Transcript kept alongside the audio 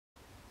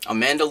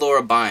Amanda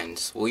Laura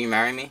Bynes, will you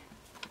marry me?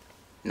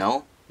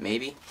 No?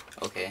 Maybe?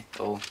 Okay.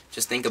 Oh,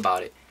 just think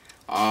about it.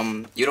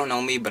 You don't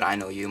know me, but I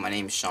know you. My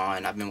name's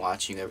Sean. I've been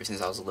watching you ever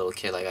since I was a little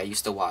kid. Like, I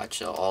used to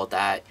watch All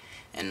That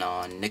and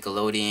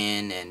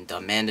Nickelodeon and The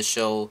Amanda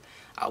Show.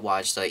 I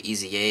watched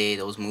Easy A,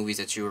 those movies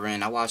that you were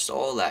in. I watched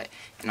all that.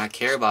 And I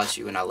care about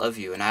you and I love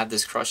you. And I have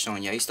this crush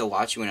on you. I used to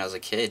watch you when I was a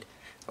kid.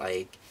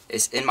 Like,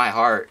 it's in my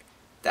heart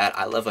that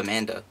I love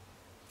Amanda.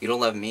 You don't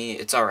love me,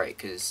 it's alright,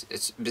 because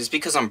it's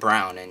because I'm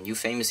brown, and you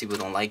famous people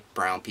don't like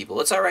brown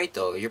people. It's alright,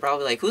 though. You're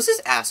probably like, who's this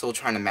asshole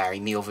trying to marry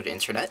me over the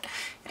internet?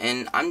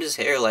 And I'm just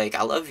here like,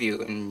 I love you,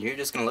 and you're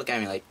just gonna look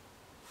at me like,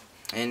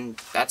 and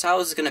that's how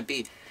it's gonna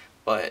be.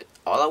 But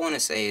all I want to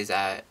say is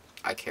that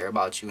I care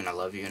about you, and I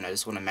love you, and I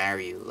just want to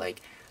marry you.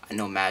 Like, I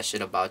know mad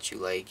shit about you.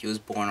 Like, you was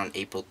born on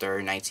April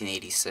 3rd,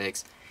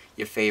 1986.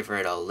 Your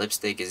favorite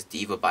lipstick is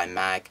Diva by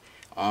MAC.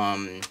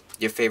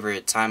 Your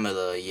favorite time of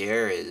the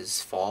year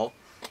is fall.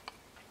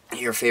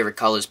 Your favorite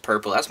color is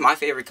purple. That's my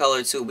favorite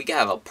color too. We could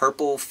have a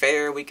purple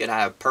fair. We could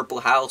have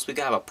purple house. We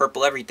could have a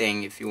purple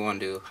everything if you want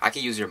to. I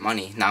could use your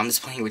money. Nah, I'm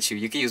just playing with you.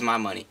 You can use my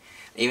money.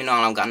 Even though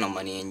I don't got no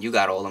money and you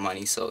got all the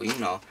money. So, you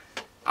know,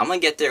 I'm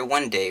going to get there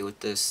one day with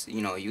this, you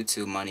know,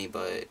 YouTube money.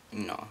 But,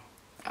 you know,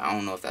 I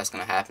don't know if that's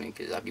going to happen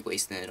because I'd be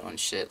wasting it on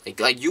shit.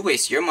 Like you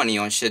waste your money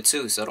on shit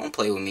too. So don't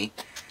play with me.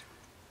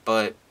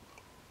 But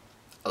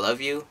I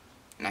love you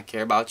and I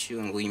care about you.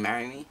 And will you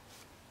marry me?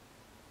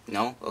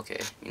 No?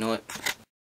 Okay. You know what?